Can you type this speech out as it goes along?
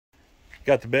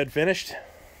Got the bed finished.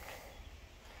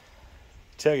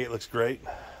 Tailgate looks great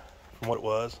from what it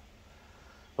was.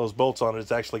 Those bolts on it,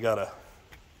 it's actually got a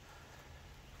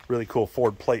really cool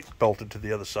Ford plate bolted to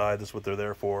the other side. That's what they're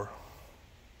there for.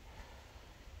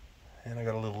 And I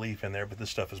got a little leaf in there, but this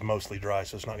stuff is mostly dry,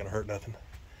 so it's not going to hurt nothing.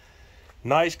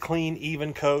 Nice, clean,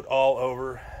 even coat all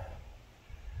over.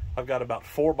 I've got about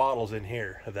 4 bottles in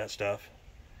here of that stuff.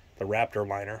 The Raptor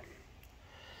Liner.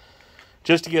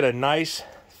 Just to get a nice,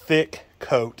 thick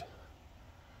coat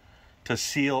to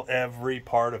seal every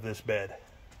part of this bed.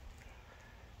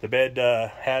 The bed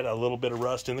had a little bit of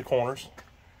rust in the corners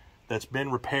that's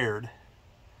been repaired.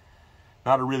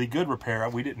 Not a really good repair.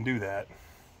 We didn't do that.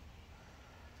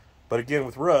 But again,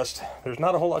 with rust, there's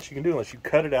not a whole lot you can do unless you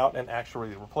cut it out and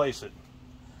actually replace it.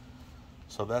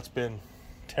 So that's been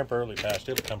temporarily patched.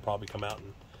 It'll probably come out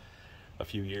in a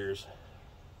few years.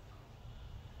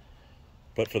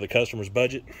 But for the customer's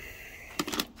budget,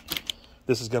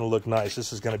 this is going to look nice.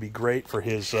 This is going to be great for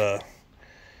his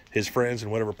friends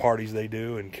and whatever parties they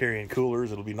do, and carrying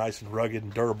coolers. It'll be nice and rugged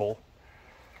and durable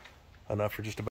enough for just about